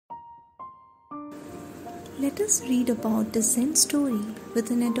Let us read about the Zen story with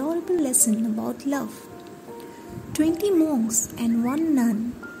an adorable lesson about love. 20 monks and one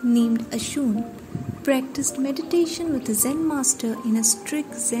nun named Ashun practiced meditation with a Zen master in a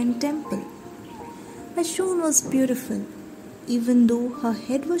strict Zen temple. Ashun was beautiful, even though her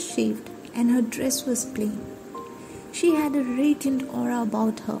head was shaved and her dress was plain. She had a radiant aura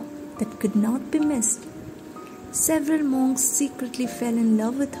about her that could not be missed. Several monks secretly fell in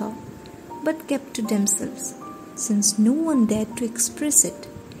love with her, but kept to themselves, since no one dared to express it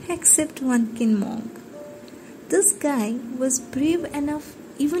except one kin monk. This guy was brave enough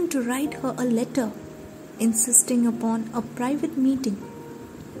even to write her a letter, insisting upon a private meeting.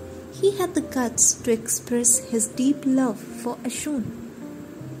 He had the guts to express his deep love for Ashun.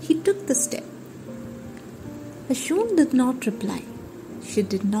 He took the step. Ashun did not reply. She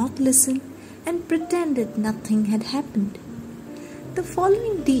did not listen and pretended nothing had happened. The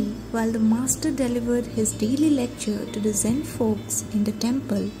following day, while the master delivered his daily lecture to the Zen folks in the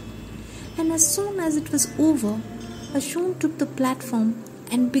temple, and as soon as it was over, Ashun took the platform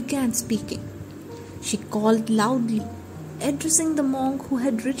and began speaking. She called loudly, addressing the monk who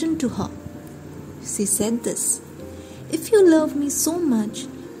had written to her. She said this: "If you love me so much,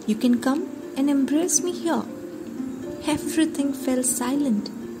 you can come and embrace me here." Everything fell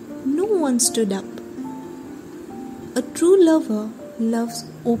silent. No one stood up. A true lover loves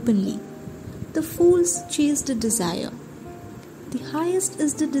openly. The fools chase the desire. The highest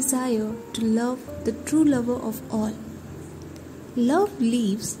is the desire to love the true lover of all. Love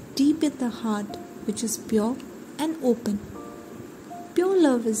lives deep in the heart, which is pure and open. Pure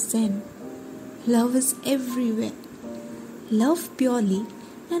love is Zen. Love is everywhere. Love purely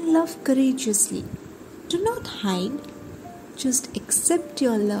and love courageously. Do not hide. Just accept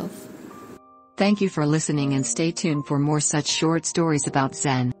your love. Thank you for listening and stay tuned for more such short stories about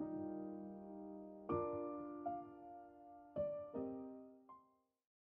Zen.